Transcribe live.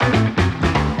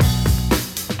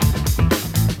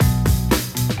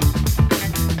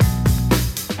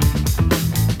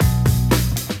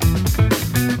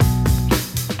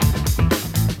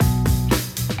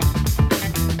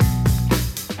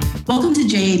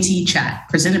JAT Chat,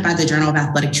 presented by the Journal of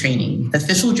Athletic Training, the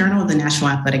official journal of the National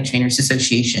Athletic Trainers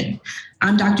Association.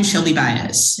 I'm Dr. Shelby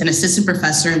Baez, an assistant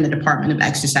professor in the Department of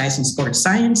Exercise and Sports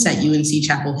Science at UNC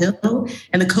Chapel Hill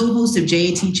and the co-host of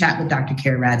JAT Chat with Dr.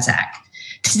 Kara Radzak.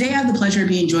 Today, I have the pleasure of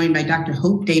being joined by Dr.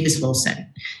 Hope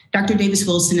Davis-Wilson. Dr.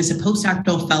 Davis-Wilson is a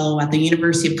postdoctoral fellow at the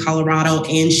University of Colorado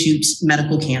Anschutz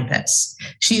Medical Campus.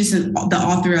 She is the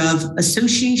author of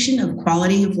Association of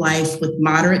Quality of Life with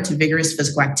Moderate to Vigorous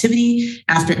Physical Activity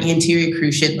After Anterior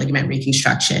Cruciate Ligament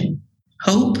Reconstruction.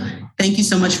 Hope, thank you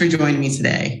so much for joining me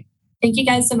today. Thank you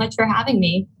guys so much for having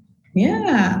me.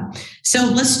 Yeah. So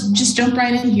let's just jump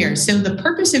right in here. So the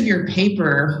purpose of your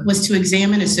paper was to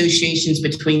examine associations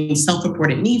between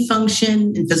self-reported knee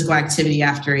function and physical activity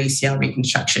after ACL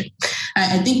reconstruction.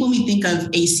 I think when we think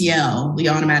of ACL, we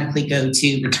automatically go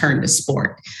to return to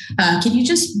sport. Can you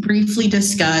just briefly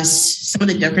discuss some of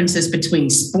the differences between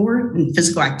sport and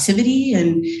physical activity?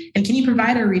 And can you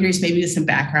provide our readers maybe with some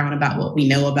background about what we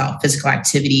know about physical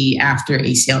activity after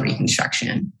ACL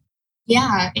reconstruction?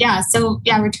 So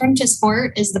return to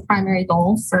sport is the primary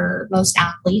goal for most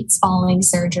athletes following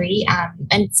surgery.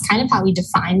 And it's kind of how we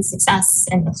define success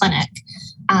in the clinic.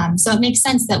 So it makes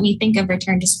sense that we think of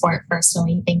return to sport first when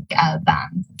we think of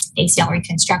ACL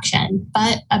reconstruction.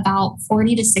 But about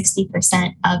 40 to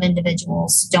 60% of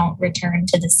individuals don't return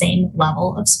to the same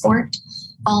level of sport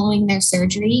following their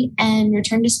surgery, and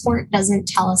return to sport doesn't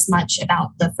tell us much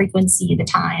about the frequency, the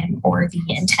time, or the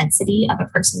intensity of a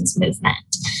person's movement.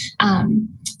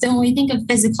 So when we think of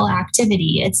physical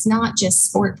activity, it's not just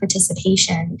sport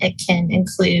participation. It can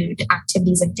include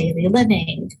activities of daily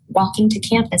living, walking to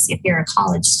campus if you're a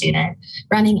college student,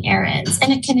 running errands,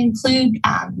 and it can include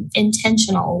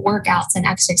intentional workouts and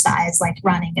exercise like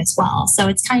running as well. So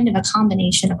it's kind of a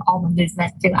combination of all the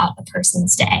movement throughout a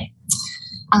person's day.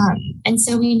 And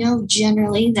so we know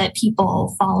generally that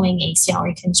people following ACL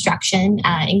reconstruction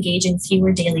engage in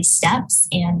fewer daily steps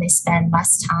and they spend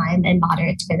less time in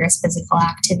moderate to vigorous physical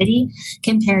activity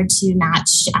compared to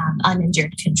matched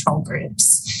uninjured control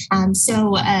groups.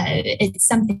 So it's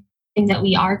something that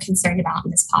we are concerned about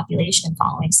in this population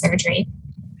following surgery.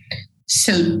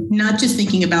 So not just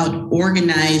thinking about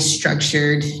organized,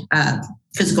 structured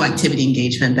physical activity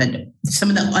engagement, but some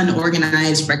of the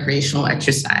unorganized recreational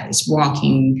exercise,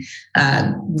 walking,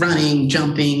 running,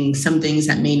 jumping, some things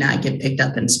that may not get picked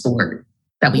up in sport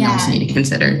that we also need to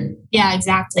consider. Yeah,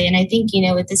 exactly. And I think,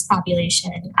 with this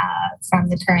population from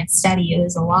the current study, it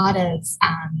was a lot of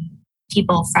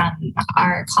people from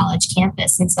our college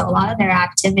campus. And so a lot of their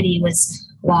activity was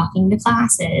walking to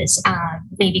classes,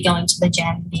 maybe going to the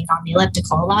gym, being on the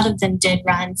elliptical. A lot of them did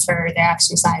run for their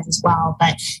exercise as well.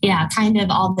 But kind of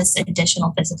all this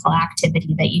additional physical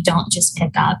activity that you don't just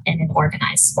pick up in an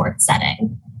organized sports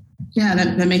setting. Yeah,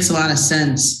 that makes a lot of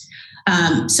sense.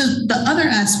 So the other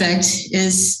aspect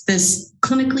is this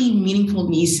clinically meaningful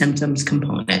knee symptoms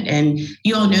component. And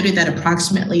you all noted that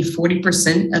approximately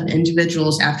 40% of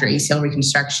individuals after ACL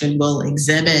reconstruction will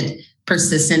exhibit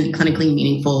persistent clinically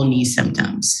meaningful knee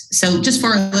symptoms. So just for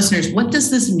our listeners, what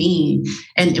does this mean?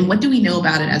 And what do we know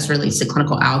about it as it relates to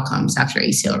clinical outcomes after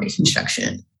ACL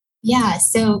reconstruction? Yeah,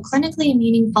 so clinically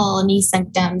meaningful knee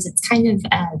symptoms, it's kind of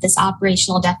this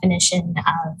operational definition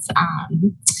of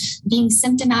being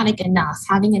symptomatic enough,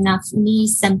 having enough knee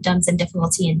symptoms and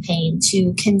difficulty and pain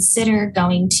to consider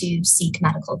going to seek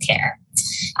medical care.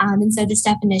 And so this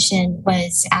definition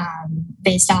was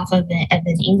based off of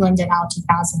an England et al.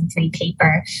 2003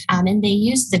 paper. And they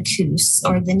used the KOOS,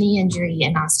 or the Knee Injury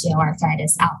and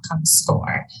Osteoarthritis Outcome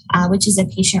Score, which is a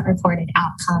patient-reported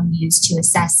outcome used to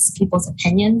assess people's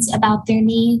opinions about their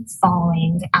knee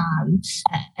following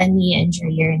a knee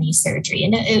injury or a knee surgery.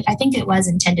 And I think it was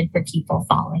intended for people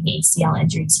following ACL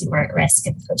injuries who were at risk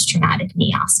of post-traumatic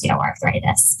knee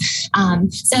osteoarthritis.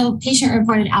 So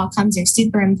patient-reported outcomes are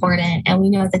super important, and we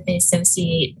know that they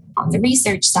associate on the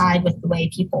research side with the way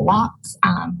people walk,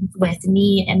 with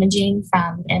knee imaging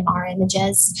from MR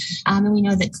images. And we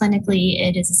know that clinically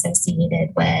it is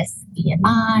associated with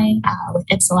BMI, with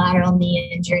ipsilateral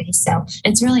knee injury. So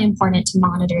it's really important to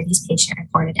monitor these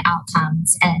patient-reported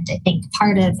outcomes. And I think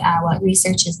part of what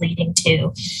research is leading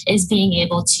to is being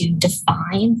able to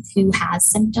define who has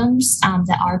symptoms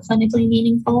that are clinically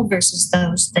meaningful versus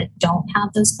those that don't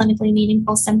have those clinically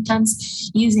meaningful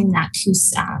symptoms using that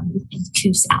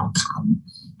KOOS outcome.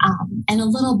 And a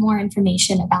little more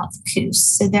information about the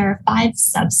KOOS. So there are 5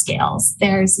 subscales.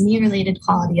 There's knee-related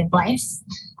quality of life,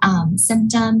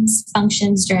 symptoms,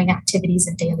 functions during activities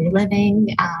of daily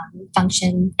living,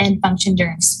 function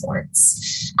during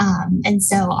sports. And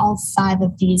so all 5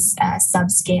 of these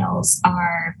subscales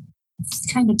are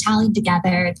kind of tallied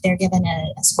together. They're given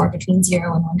a score between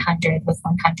 0 and 100, with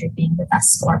 100 being the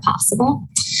best score possible.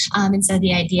 And so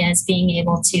the idea is being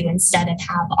able to, instead of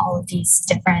have all of these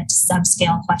different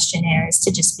subscale questionnaires,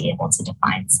 to just be able to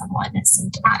define someone as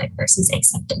symptomatic versus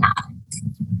asymptomatic.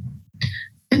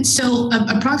 And so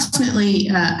approximately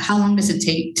how long does it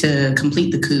take to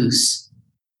complete the KOOS?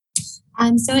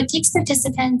 So it takes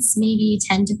participants maybe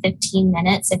 10 to 15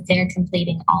 minutes if they're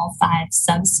completing all 5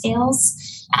 subscales.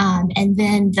 And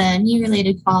then the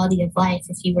knee-related quality of life,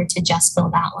 if you were to just fill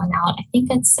that one out, I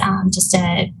think it's just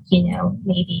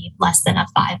maybe less than a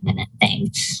 5-minute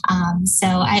thing. So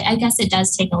I guess it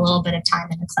does take a little bit of time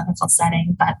in a clinical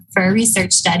setting, but for a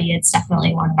research study, it's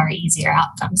definitely one of our easier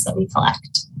outcomes that we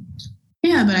collect.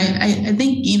 Yeah, but I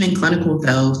think even clinical,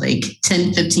 though, like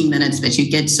 10, 15 minutes, but you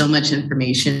get so much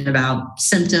information about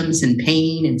symptoms and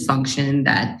pain and function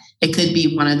that it could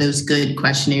be one of those good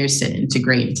questionnaires to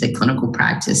integrate into clinical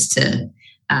practice to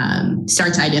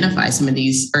start to identify some of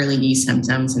these early knee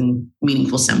symptoms and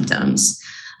meaningful symptoms.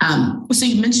 So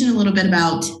you mentioned a little bit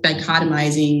about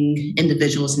dichotomizing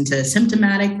individuals into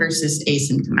symptomatic versus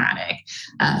asymptomatic.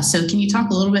 So can you talk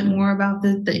a little bit more about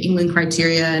the England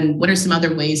criteria, and what are some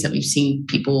other ways that we've seen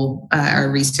people,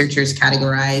 our researchers,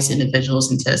 categorize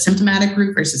individuals into a symptomatic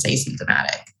group versus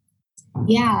asymptomatic?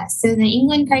 Yeah, so the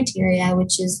England criteria,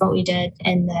 which is what we did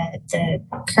in the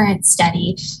current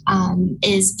study,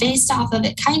 is based off of,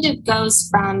 it kind of goes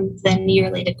from the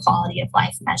knee-related quality of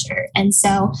life measure. And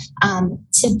so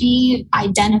to be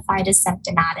identified as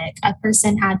symptomatic, a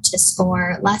person had to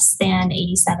score less than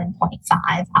 87.5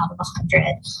 out of 100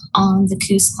 on the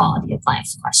KOOS quality of life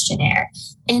questionnaire.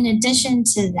 In addition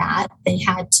to that, they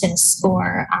had to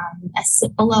score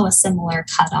below a similar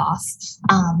cutoff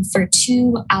for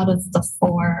 2 out of the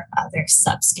 4 other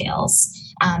subscales.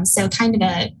 So kind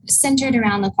of centered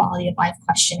around the quality of life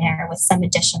questionnaire with some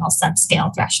additional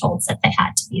subscale thresholds that they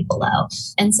had to be below.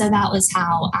 And so that was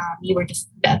how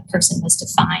a person was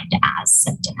defined as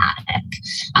symptomatic.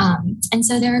 And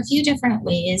so there are a few different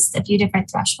ways, a few different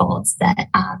thresholds that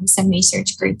some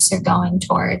research groups are going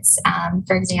towards.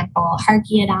 For example,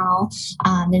 Harkey et al.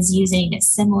 Is using a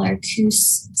similar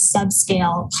KOOS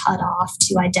subscale cutoff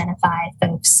to identify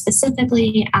folks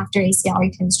specifically after ACL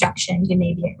reconstruction who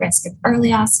may be at risk of early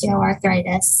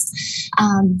osteoarthritis.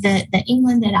 The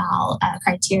England et al.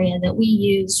 Criteria that we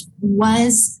used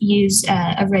was used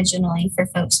originally for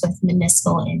folks with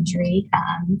meniscal injury,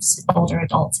 older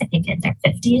adults, I think in their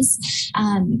 50s.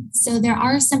 So there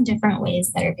are some different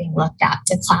ways that are being looked at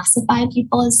to classify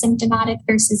people as symptomatic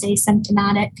versus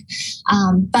asymptomatic.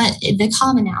 But the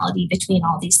commonality between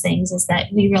all these things is that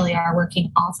we really are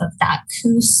working off of that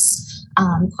KOOS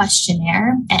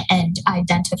questionnaire and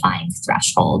identifying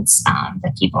thresholds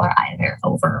that people are either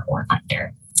over or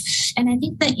under. And I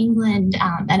think the England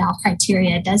et al.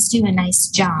 Criteria does do a nice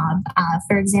job.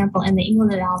 For example, in the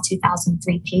England et al.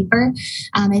 2003 paper,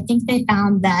 I think they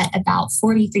found that about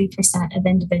 43% of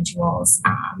individuals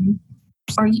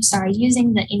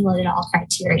using the England et al.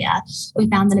 Criteria, we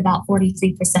found that about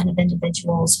 43% of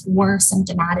individuals were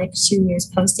symptomatic 2 years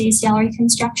post-ACL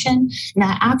reconstruction. And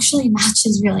that actually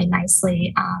matches really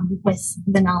nicely with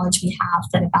the knowledge we have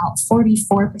that about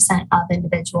 44% of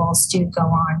individuals do go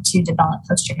on to develop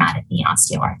post-traumatic knee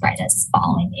osteoarthritis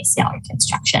following ACL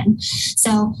reconstruction.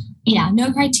 So yeah,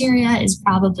 no criteria is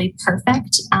probably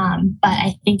perfect, but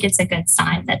I think it's a good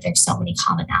sign that there's so many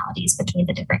commonalities between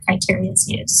the different criteria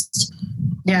used.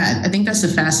 Yeah, I think that's a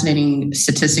fascinating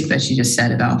statistic that you just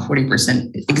said about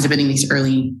 40% exhibiting these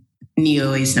early knee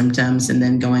OA symptoms and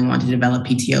then going on to develop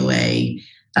PTOA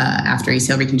after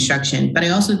ACL reconstruction. But I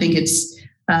also think it's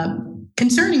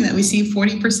concerning that we see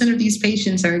 40% of these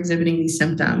patients are exhibiting these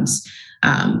symptoms.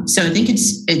 So I think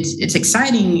it's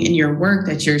exciting in your work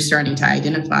that you're starting to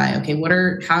identify, okay,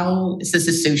 how is this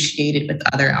associated with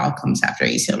other outcomes after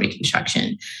ACL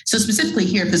reconstruction? So specifically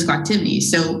here, physical activity.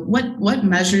 So what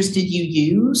measures did you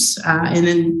use? And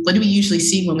then what do we usually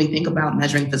see when we think about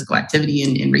measuring physical activity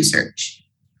in research?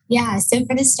 Yeah, so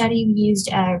for this study, we used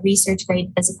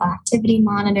research-grade physical activity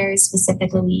monitors.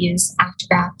 Specifically, we used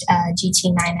Actigraph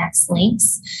GT9X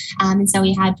links. And so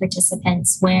we had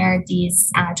participants wear these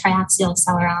triaxial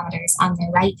accelerometers on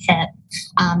their right hip.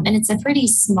 And it's a pretty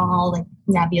small,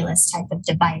 nebulous type of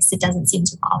device. It doesn't seem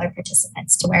to bother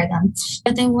participants to wear them.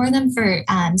 But they wore them for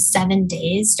 7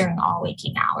 days during all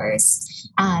waking hours.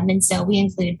 And so we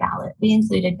included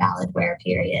valid wear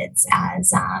periods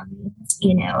as,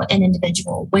 an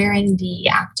individual wearing the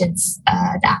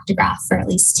Actigraph for at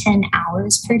least 10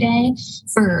 hours per day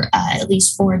for at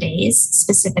least 4 days.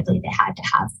 Specifically, they had to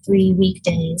have 3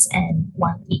 weekdays and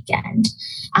 1 weekend.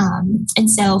 And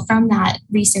so from that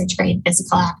research grade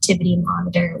physical activity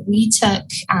monitor, we took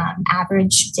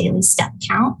average daily step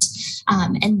count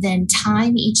and then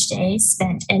time each day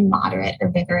spent in moderate or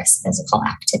vigorous physical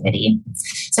activity.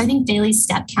 So I think daily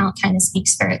step count kind of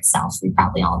speaks for itself. We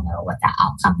probably all know what that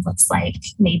outcome looks like.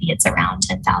 Maybe it's around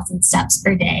 10,000 steps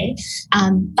per day.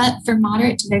 But for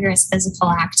moderate to vigorous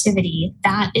physical activity,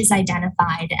 that is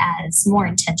identified as more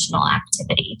intentional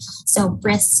activity. So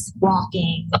brisk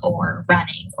walking or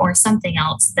running or something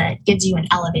else that gives you an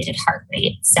elevated heart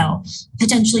rate. So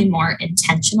potentially more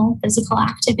intentional physical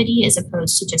activity as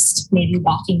opposed to just maybe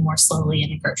walking more slowly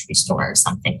in a grocery store or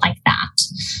something like that.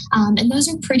 And those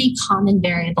are pretty common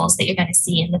variables that you're going to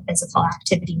see in the physical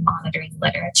activity monitoring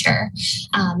literature.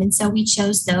 And so we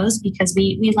chose those because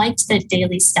we liked that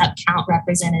daily step count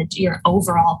represented your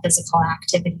overall physical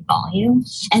activity volume.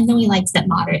 And then we liked that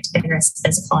moderate to vigorous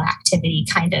physical activity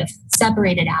kind of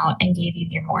separated out and gave you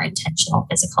your more intentional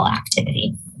physical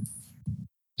activity.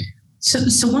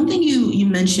 So one thing you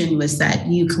mentioned was that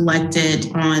you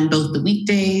collected on both the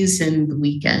weekdays and the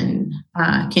weekend.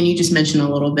 Can you just mention a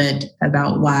little bit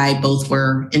about why both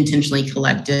were intentionally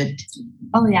collected?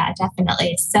 Oh, yeah,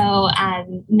 definitely. So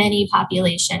many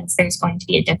populations, there's going to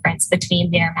be a difference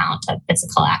between their amount of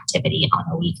physical activity on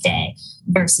a weekday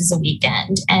versus a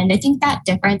weekend. And I think that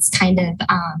difference kind of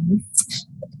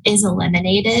is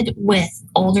eliminated with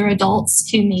older adults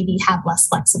who maybe have less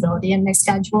flexibility in their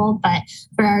schedule. But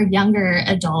for our younger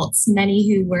adults, many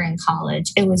who were in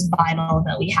college, it was vital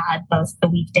that we had both the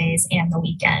weekdays and the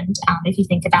weekend. If you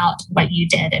think about what you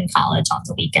did in college on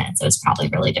the weekends, it was probably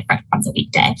really different from the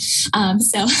weekday.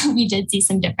 So we did see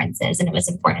some differences, and it was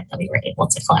important that we were able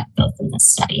to collect both in this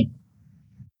study.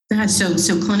 So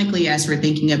clinically, as we're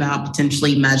thinking about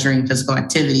potentially measuring physical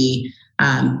activity,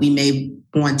 we may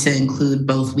want to include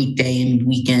both weekday and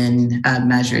weekend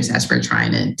measures as we're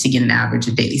trying to get an average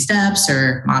of daily steps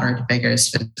or moderate to vigorous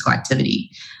physical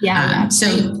activity. Yeah,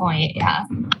 great point. Yeah.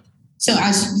 So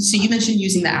you mentioned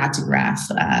using the Actigraph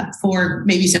for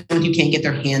maybe someone who can't get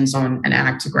their hands on an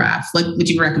Actigraph. What would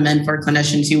you recommend for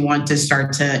clinicians who want to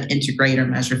start to integrate or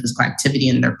measure physical activity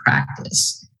in their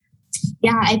practice?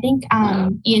 Yeah, I think,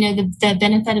 the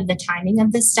benefit of the timing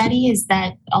of this study is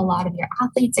that a lot of your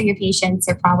athletes or your patients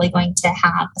are probably going to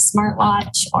have a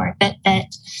smartwatch or a Fitbit.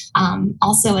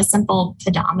 Also, a simple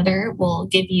pedometer will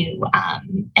give you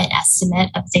an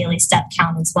estimate of daily step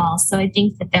count as well. So I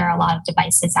think that there are a lot of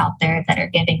devices out there that are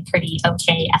giving pretty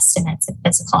okay estimates of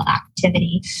physical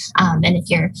activity. And if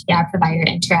you're a provider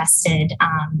interested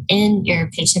in your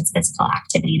patient's physical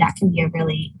activity, that can be a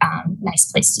really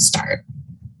nice place to start.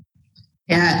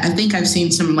 Yeah, I think I've seen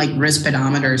some wrist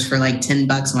pedometers for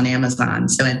 $10 on Amazon.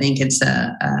 So I think it's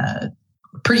a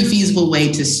pretty feasible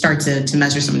way to start to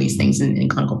measure some of these things in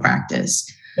clinical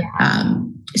practice. Yeah.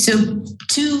 So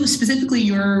to specifically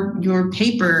your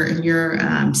paper and your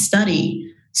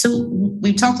study, so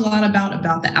we've talked a lot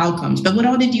about the outcomes, but what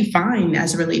all did you find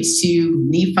as it relates to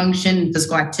knee function and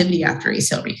physical activity after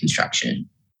ACL reconstruction?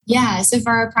 Yeah, so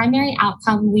for our primary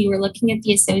outcome, we were looking at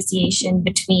the association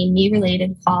between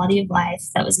knee-related quality of life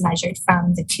that was measured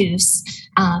from the KOOS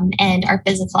and our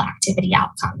physical activity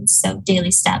outcomes, so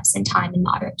daily steps and time in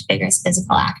moderate to vigorous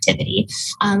physical activity.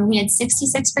 We had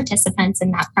 66 participants in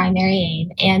that primary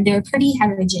aim, and they were pretty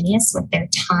heterogeneous with their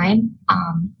time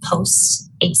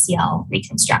post-ACL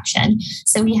reconstruction.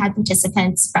 So we had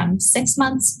participants from 6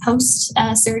 months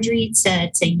post-surgery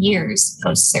to years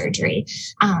post-surgery.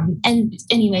 And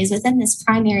anyways, within this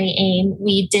primary aim,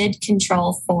 we did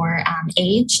control for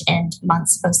age and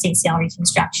months post-ACL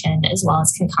reconstruction, as well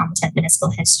as concomitant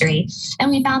meniscal history.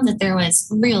 And we found that there was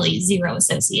really zero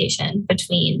association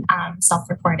between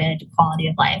self-reported quality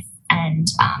of life and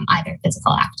either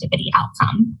physical activity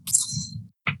outcome.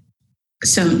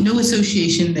 So no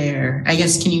association there. I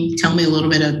guess, can you tell me a little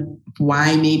bit of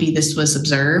why maybe this was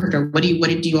observed, or what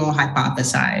did you all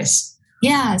hypothesize?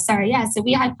 So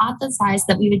we hypothesized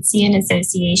that we would see an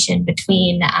association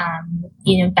between,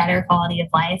 better quality of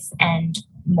life and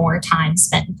more time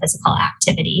spent in physical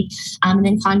activity. And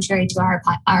then contrary to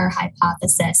our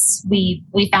hypothesis, we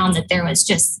found that there was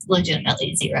just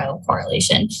legitimately zero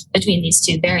correlation between these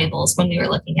two variables when we were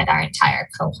looking at our entire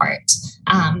cohort.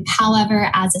 However,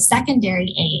 as a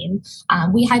secondary aim,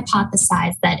 we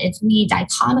hypothesized that if we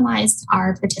dichotomized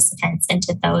our participants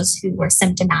into those who were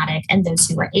symptomatic and those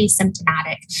who were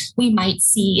asymptomatic, we might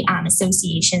see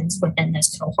associations within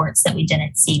those cohorts that we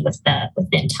didn't see with the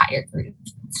entire group.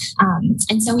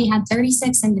 And so we had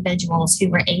 36 individuals who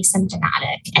were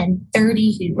asymptomatic and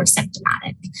 30 who were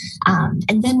symptomatic.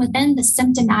 And then within the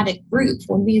symptomatic group,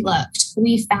 when we looked,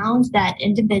 we found that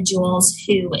individuals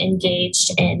who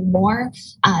engaged in more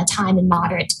time in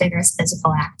moderate to vigorous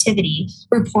physical activity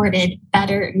reported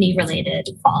better knee-related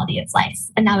quality of life.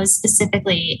 And that was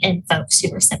specifically in folks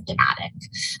who were symptomatic.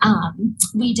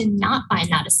 We did not find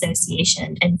that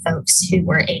association in folks who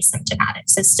were asymptomatic.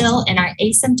 So still in our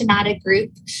asymptomatic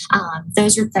group,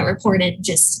 those that reported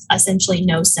just essentially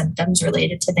no symptoms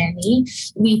related to their knee,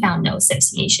 we found no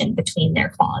association between their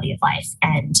quality of life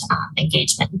and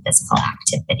engagement in physical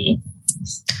activity.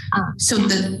 So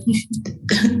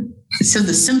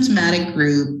the symptomatic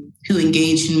group who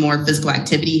engaged in more physical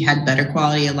activity had better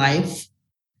quality of life?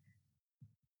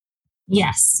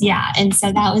 Yes, yeah. And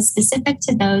so that was specific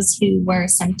to those who were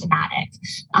symptomatic.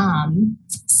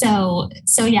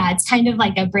 So yeah, it's kind of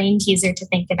like a brain teaser to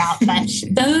think about. But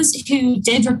those who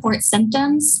did report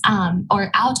symptoms,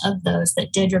 or out of those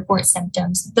that did report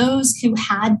symptoms, those who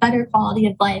had better quality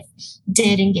of life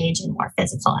did engage in more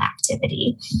physical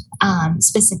activity,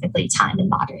 specifically time in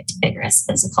moderate to vigorous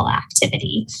physical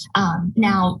activity.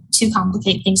 Now, to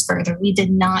complicate things further, we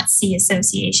did not see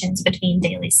associations between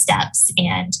daily steps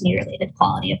and knee-related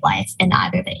quality of life in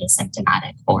either the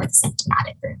asymptomatic or the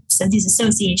symptomatic group. So these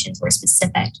associations were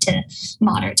specific to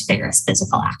moderate to vigorous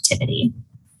physical activity.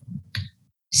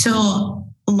 So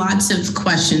lots of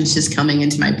questions just coming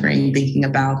into my brain thinking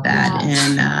about that.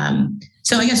 Yeah. And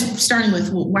so I guess starting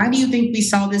with, why do you think we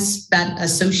saw that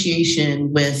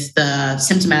association with the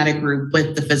symptomatic group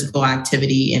with the physical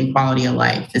activity and quality of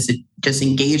life? Is it just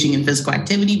engaging in physical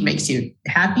activity makes you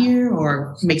happier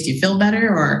or makes you feel better,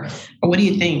 or what do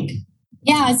you think?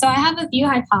 Yeah, so I have a few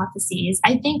hypotheses.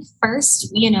 I think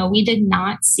first, we did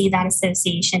not see that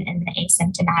association in the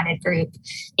asymptomatic group.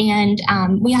 And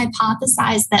we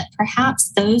hypothesized that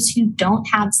perhaps those who don't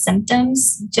have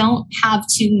symptoms don't have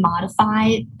to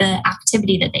modify the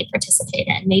activity that they participate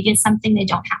in. Maybe it's something they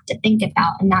don't have to think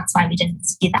about, and that's why we didn't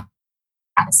see that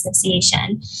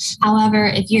association. However,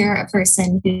 if you're a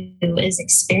person who is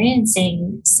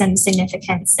experiencing some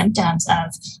significant symptoms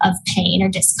of pain or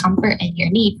discomfort in your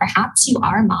knee, perhaps you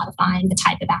are modifying the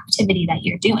type of activity that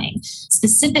you're doing.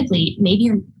 Specifically, maybe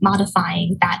you're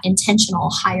modifying that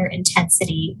intentional higher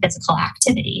intensity physical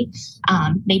activity.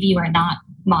 Maybe you are not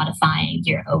modifying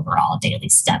your overall daily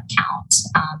step count.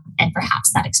 And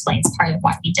perhaps that explains part of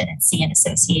why we didn't see an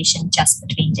association just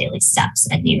between daily steps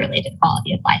and knee-related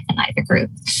quality of life in either group.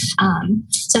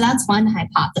 So that's one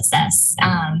hypothesis.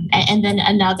 And then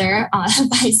another,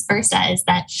 vice versa, is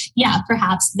that,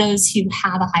 perhaps those who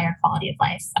have a higher quality of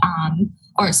life,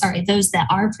 those that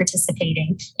are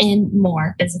participating in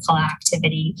more physical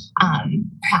activity,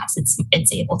 perhaps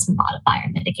it's able to modify or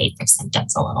mitigate their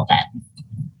symptoms a little bit.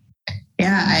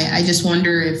 Yeah, I just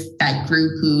wonder if that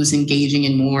group who's engaging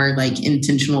in more like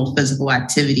intentional physical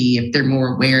activity, if they're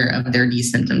more aware of their knee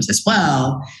symptoms as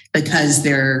well, because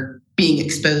they're being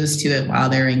exposed to it while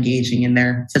they're engaging in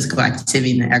their physical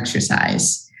activity and the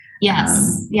exercise.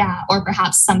 Yes, or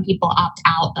perhaps some people opt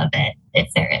out of it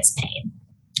if there is pain.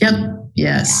 Yep,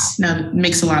 yes, no, it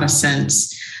makes a lot of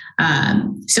sense.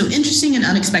 So interesting and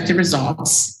unexpected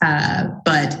results,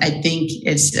 but I think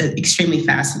it's extremely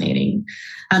fascinating.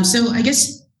 So I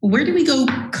guess, where do we go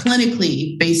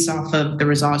clinically based off of the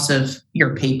results of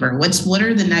your paper? What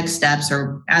are the next steps,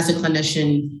 or as a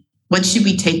clinician, what should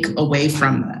we take away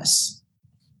from this?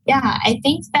 Yeah, I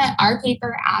think that our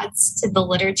paper adds to the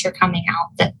literature coming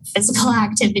out that physical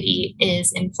activity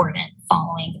is important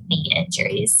following knee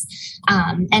injuries.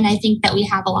 And I think that we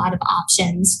have a lot of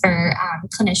options for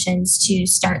clinicians to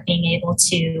start being able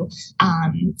to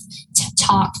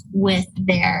talk with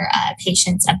their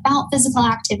patients about physical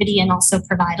activity, and also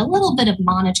provide a little bit of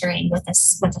monitoring with a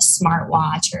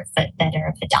smartwatch or a Fitbit or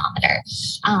a pedometer.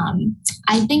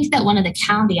 I think that one of the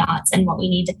caveats and what we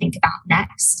need to think about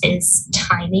next is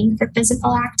timing for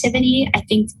physical activity. I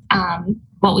think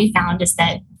what we found is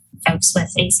that folks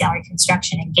with ACL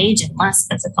reconstruction engage in less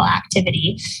physical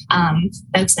activity.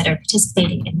 Folks that are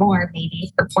participating in more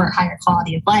maybe report higher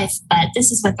quality of life, but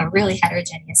this is with a really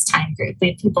heterogeneous time group. We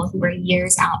have people who are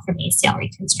years out from ACL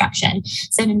reconstruction.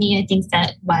 So to me, I think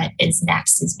that what is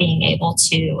next is being able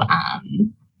to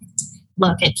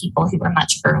look at people who are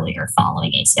much earlier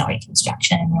following ACL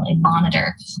reconstruction and really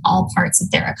monitor all parts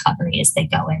of their recovery as they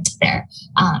go into their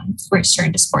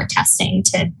return to sport testing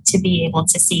to be able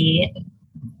to see,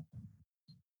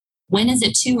 when is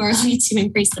it too early to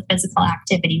increase the physical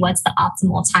activity? What's the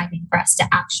optimal timing for us to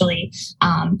actually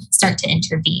start to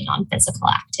intervene on physical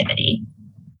activity?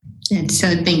 And so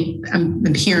I think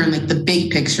I'm hearing like the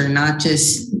big picture, not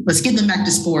just let's get them back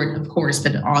to sport, of course,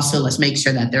 but also let's make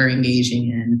sure that they're engaging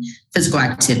in physical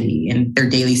activity and their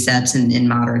daily steps and in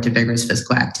moderate to vigorous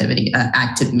physical activity,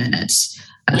 active minutes.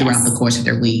 throughout the course of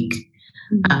their week.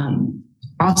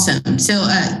 Awesome. So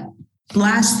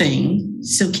last thing,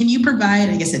 so can you provide,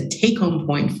 I guess, a take-home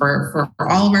point for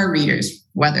all of our readers,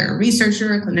 whether a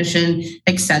researcher, a clinician,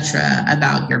 et cetera,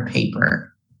 about your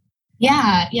paper?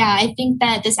 Yeah, I think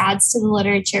that this adds to the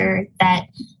literature that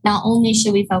not only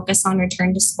should we focus on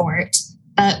return to sport,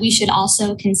 but we should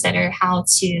also consider how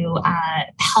to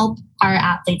help our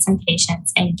athletes and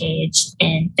patients engage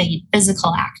in the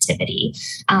physical activity,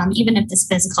 even if this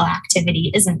physical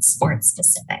activity isn't sport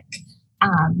specific.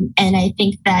 And I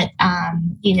think that,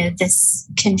 this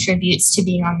contributes to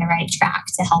being on the right track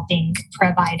to helping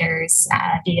providers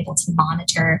be able to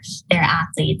monitor their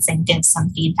athletes and give some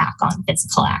feedback on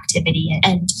physical activity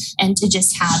and to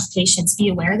just have patients be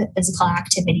aware that physical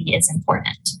activity is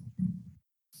important.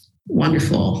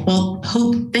 Wonderful. Well,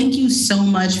 Hope, thank you so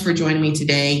much for joining me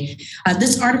today.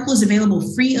 This article is available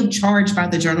free of charge by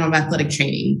the Journal of Athletic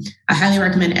Training. I highly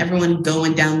recommend everyone go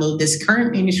and download this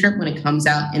current manuscript when it comes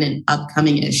out in an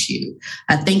upcoming issue.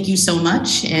 Thank you so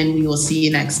much, and we will see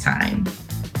you next time.